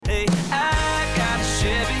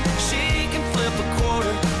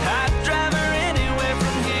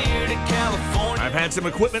had some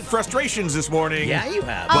equipment frustrations this morning. Yeah, you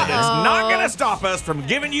have. But it's not going to stop us from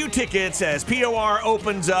giving you tickets as POR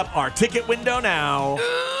opens up our ticket window now.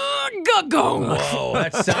 Go. Whoa,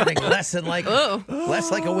 that's sounding less like a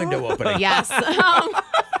window opening. Yes.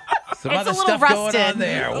 Some It's other a little stuff rusted. going on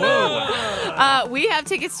there. Whoa. We have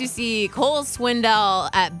tickets to see Cole Swindell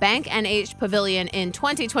at Bank NH Pavilion in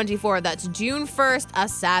 2024. That's June 1st, a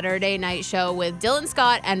Saturday night show with Dylan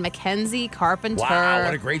Scott and Mackenzie Carpenter. Wow,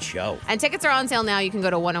 what a great show. And tickets are on sale now. You can go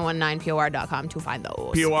to 1019por.com to find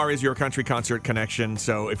those. POR is your country concert connection.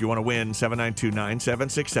 So if you want to win,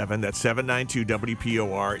 792-9767. That's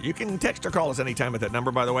 792-WPOR. You can text or call us anytime at that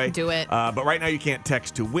number, by the way. Do it. But right now you can't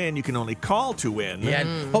text to win. You can only call to win. Yeah,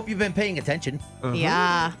 hope you've been paying attention.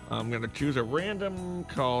 Yeah. I'm going to choose a random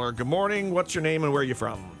caller. Good morning. What's your name and where are you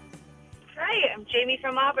from? Hi, I'm Jamie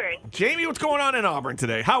from Auburn. Jamie, what's going on in Auburn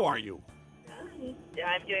today? How are you?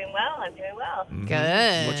 I'm doing well.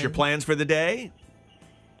 Good. What's your plans for the day?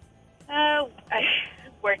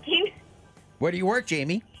 Working. Where do you work,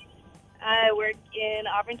 Jamie? I work in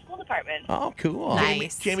Auburn School Department. Oh, cool.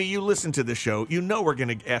 Nice. Jamie, you listen to the show. You know we're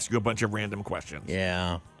going to ask you a bunch of random questions.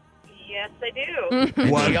 Yeah. Yes, I do.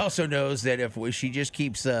 And What? she also knows that if she just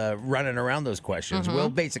keeps running around those questions, we'll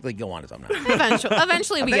basically go on to something else.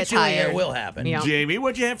 Eventually we get Eventually, tired. it will happen. Yeah. Jamie,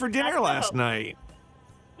 what'd you have for dinner last night?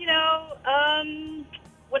 You know,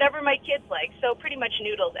 whatever my kids like. So pretty much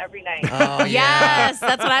noodles every night. Oh, Yes,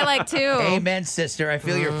 that's what I like too. Amen, sister. I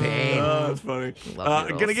feel your pain. Oh, that's funny. Love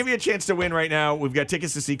noodles. Going to give you a chance to win right now. We've got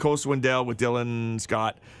tickets to see Cole Swindell with Dylan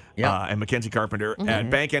Scott and Mackenzie Carpenter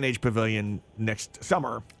at Bank NH Pavilion next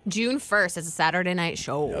summer. June 1st. It's a Saturday night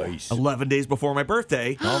show. Nice. 11 days before my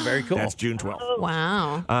birthday. Oh, very cool. That's June 12th.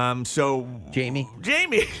 Wow. So, Jamie.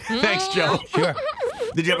 Thanks, Joe. Sure.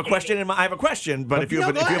 Did you have a question? I have a question, but if you have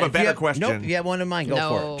a better question. Nope, you have one in mind, go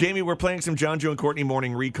for it. Jamie, we're playing some John, Joe, and Courtney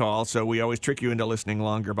Morning Recall, so we always trick you into listening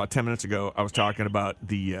longer. About 10 minutes ago, I was talking about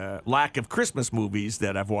the lack of Christmas movies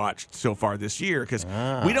that I've watched so far this year, because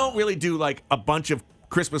we don't really do like a bunch of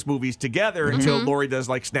Christmas movies together until Lori does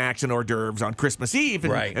like snacks and hors d'oeuvres on Christmas Eve,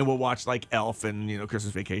 and we'll watch like Elf and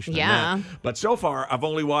Christmas Vacation. Yeah. And that. But so far, I've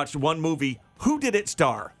only watched one movie. Who did it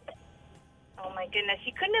star? Oh my goodness,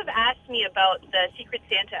 you couldn't have asked me about the Secret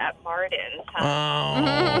Santa at Martin's.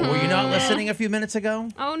 Oh, were you not listening a few minutes ago?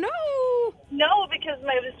 Oh, no. No, because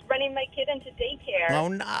I was running my kid into daycare. Oh,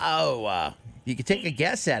 no. You can take a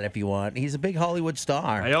guess at it if you want. He's a big Hollywood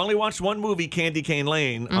star. I only watched one movie, Candy Cane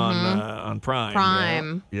Lane, on Prime.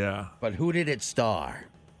 Prime. Yeah. But who did it star?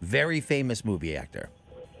 Very famous movie actor.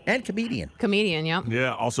 And comedian. Comedian, yep.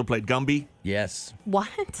 Yeah, also played Gumby. Yes. What?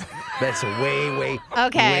 That's way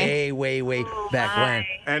Okay. way back when.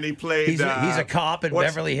 And he played... He's a cop in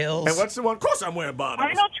Beverly Hills. And what's the one? Of course I'm wearing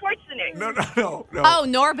bottoms. Arnold Schwartenegger. No. Oh,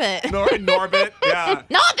 Norbit. Norbit, yeah.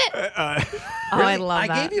 Norbit! I love that.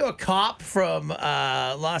 I gave you a cop from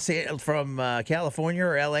California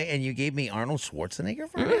or LA, and you gave me Arnold Schwarzenegger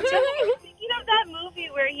for it? You know that movie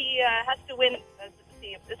where he has to win...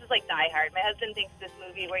 This is like Die Hard. My husband thinks this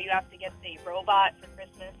movie where you have to get the robot for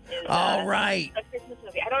Christmas is right. a Christmas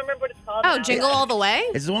movie. I don't remember what it's called. Oh, now. Jingle All the Way?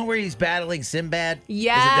 Is the one where he's battling Sinbad?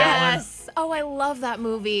 Yes. Is it that one? Oh, I love that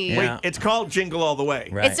movie. Yeah. Wait, it's called Jingle All the Way.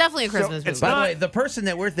 Right. It's definitely a Christmas movie. By the way, the person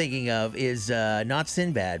that we're thinking of is not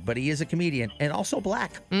Sinbad, but he is a comedian and also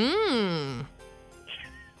black. Mm.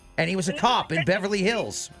 And he was a cop in Beverly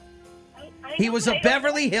Hills. He was a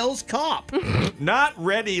Beverly Hills cop. Not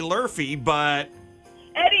Reddy Murphy, but...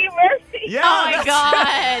 Eddie Murphy. Yeah, Oh, my God.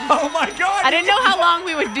 Oh, my God. I didn't know how long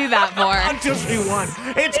we would do that for. Just be one.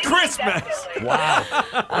 It's Christmas. Definitely. Wow.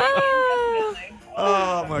 Definitely.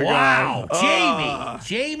 Oh, my Wow. God.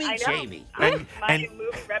 Jamie. I know. Jamie. My and-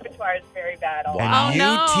 movie repertoire is very bad. And Oh, you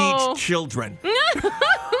no. teach children.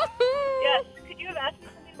 Yes. Could you have asked me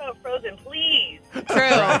something about Frozen, please? True.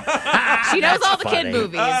 She knows all the funny. kid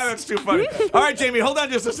movies. That's too funny. All right, Jamie, hold on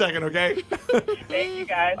just a second, okay? Thank you,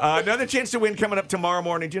 guys. Another chance to win coming up tomorrow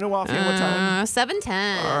morning. Do you know offhand what time?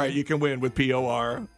 7:10. All right, you can win with POR.